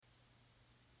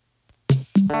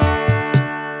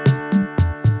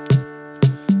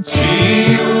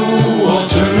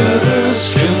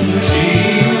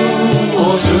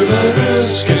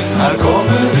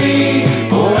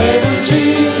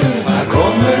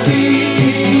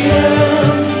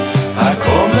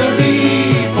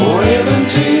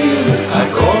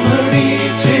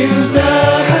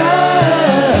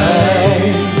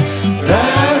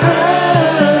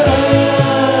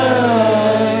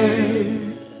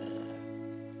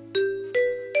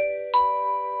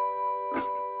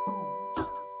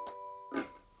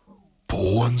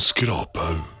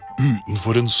skraphaug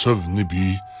utenfor en søvnig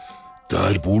by.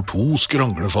 Der bor to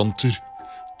skranglefanter,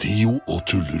 Tio og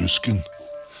Tullerusken,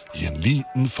 i en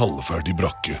liten falleferdig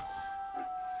brakke.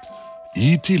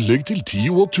 I tillegg til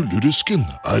Tio og Tullerusken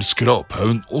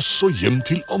skraphaugen også hjem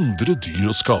til andre dyr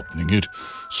og skapninger,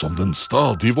 som den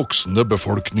stadig voksende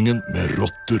befolkningen med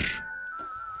rotter.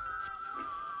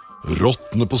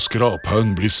 Rottene på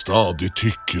skraphaugen blir stadig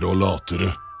tykkere og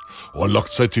latere, og har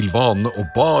lagt seg til vane å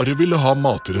bare ville ha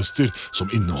matrester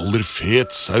som inneholder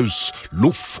fet saus,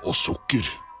 loff og sukker.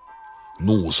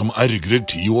 Noe som ergrer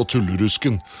Tio og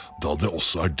Tullerusken, da det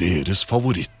også deres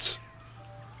favoritt.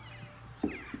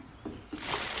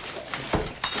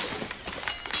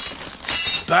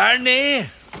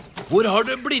 Bernet! Hvor har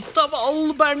det blitt av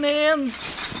all Berneten?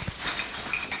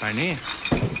 Bernet,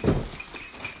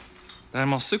 det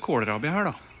masse kålrabi her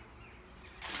da.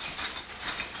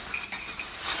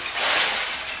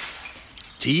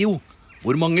 Tio,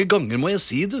 hvor mange ganger må jeg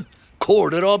si det?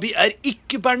 Kålrabi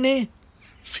ikke Bernet.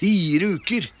 4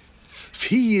 uker.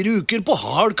 4 uker på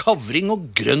hard kavring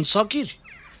og grønnsaker.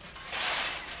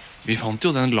 Vi fant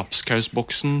jo den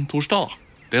lapskausboksen torsdag.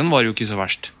 Den var jo ikke så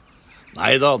verst.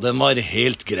 Neida, den var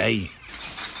helt grei.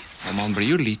 Men man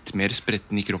blir jo litt mer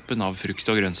spretten i kroppen av frukt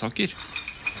og grønnsaker.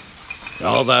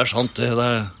 Ja, det sant det.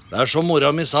 Det som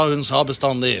mora mi sa, hun sa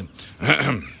bestandig.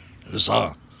 Hun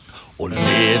sa, å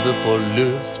leve på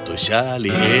luft og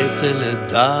kjærlighet hele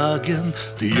dagen,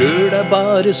 det gjør deg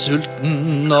bare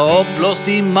sulten og oppblåst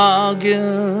i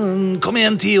magen. Kom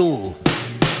igjen, Tio.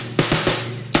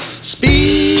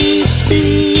 Spis,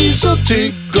 spis og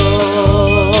tygg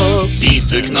godt.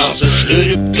 Bite, knase,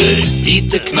 slurper,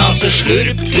 bite, knase,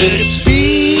 slurper.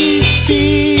 Spis,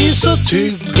 spis og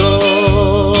tygg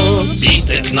godt.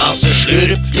 Bite, knase,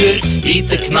 slurper,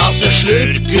 bite, knase,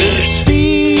 slurper.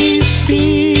 Spis,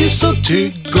 spis og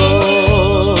tygg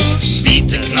godt.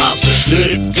 Bite, knase,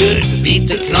 slurper,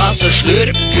 bite, knase,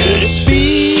 slurper.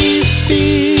 Spis,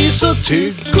 spis og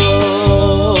tygg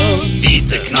godt.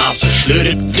 Bite, knase,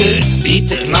 slurper,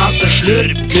 bite, knase,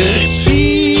 slurper.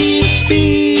 Spis,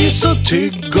 spis og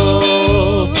tygg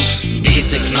godt.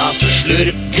 Bite, knase,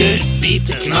 slurper,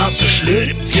 bite, knase,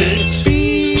 slurper.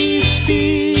 Spis,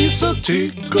 spis og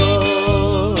tygg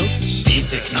godt.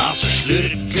 Bite, knase,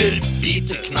 slurper,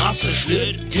 bite, knase,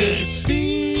 slurper.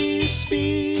 Spis,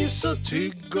 spis og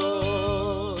tygg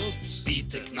godt.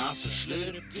 Bite, knase,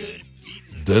 slurper.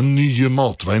 Den nye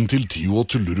matveien til Tio og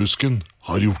Tullerusken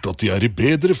har gjort at de i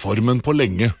bedre form enn på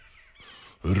lenge.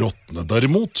 Rottene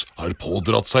derimot har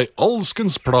pådratt seg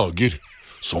alskens plager,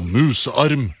 som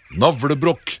musearm,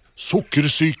 navlebrokk,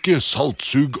 sukkersyke,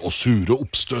 saltsug og sure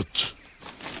oppstøt.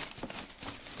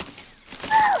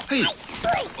 Hei!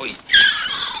 Oi!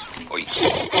 Oi!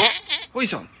 Oi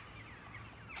sann!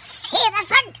 Se deg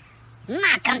ferd!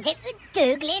 Maken til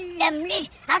udøgelige lømler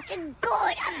at det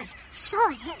går an. Så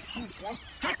hensynsløst.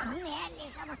 Her kommer jeg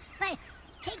liksom og bare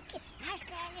tenker, her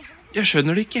skal jeg liksom... Jeg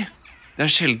skjønner det ikke. Det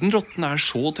sjelden rottene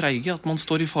så treige at man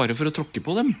står i fare for å tråkke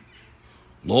på dem.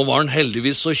 Nå var den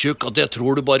heldigvis så tjukk at jeg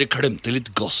tror du bare klemte litt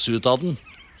gass ut av den.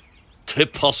 Til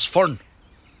pass for den.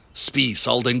 Spise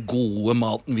all den gode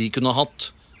maten vi kunne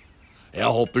hatt. Jeg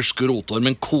håper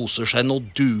skrotormen koser seg noe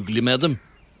dugelig med dem.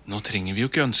 Nå trenger vi jo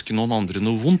ikke ønske noen andre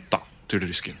noe vondt da,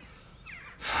 Tullerusken.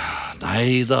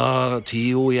 Nei da,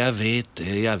 Tio, jeg vet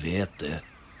det.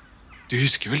 Du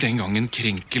husker vel den gangen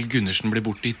Krenkel Gundersen ble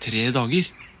borte i 3 dager?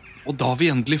 Og da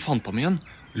vi endelig fant ham igjen,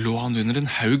 lå han under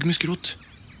en haug med skrot.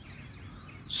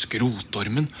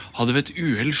 Skrotormen hadde ved et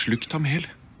uhell slukt ham hel.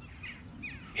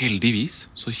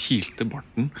 Heldigvis så kilte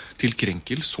barten til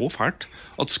Krenkel så fælt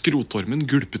at skrotormen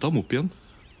gulpet ham opp igjen.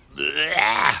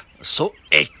 Så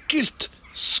ekkelt!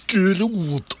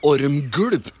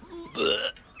 Skrotormgulp!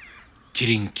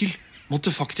 Krenkel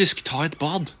måtte faktisk ta et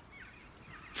bad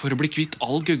for å bli kvitt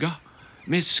all gugga,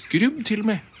 med skrubb til og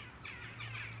med.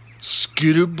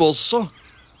 Skrubb også?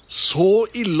 Så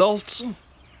ille altså?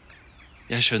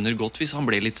 Jeg skjønner godt hvis han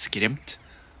ble litt skremt,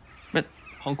 men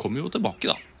han kom jo tilbake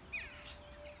da.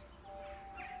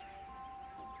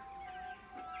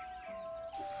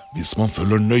 Hvis man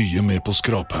følger nøye med på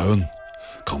skraphaugen,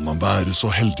 kan man være så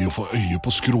heldig å få øye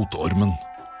på skrotormen.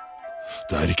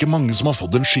 Det ikke mange som har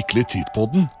fått en skikkelig titt på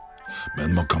den,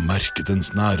 men man kan merke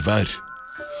dens nærvær.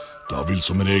 Da vil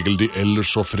som regel de ellers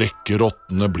så frekke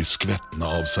rottene bli skvettende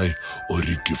av seg og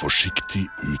rygge forsiktig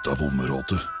ut av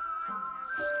området.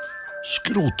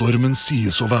 Skrotormen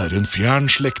sies å være en fjern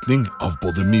slektning av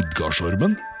både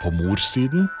midgardsormen på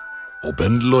morssiden og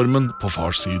bendelormen på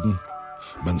farssiden,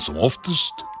 men som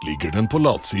oftest ligger den på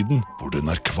latsiden hvor den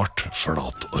kvart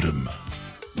flatorm.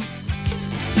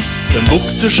 Den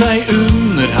bukter seg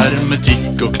under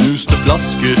hermetikk og knuste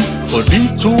flasker, for de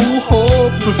to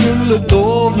håpefulle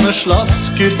dovne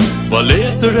slasker. Hva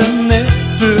leter den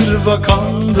etter, hva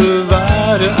kan det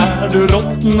være? Er det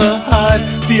rottene her?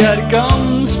 De er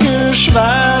ganske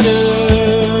svære.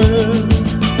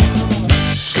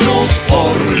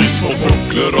 Skråtorr i små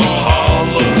brukler og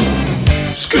hale,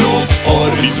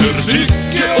 skråtorr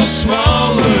tykke og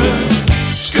smale.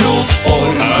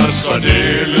 Skråtorr er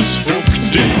særdeles få,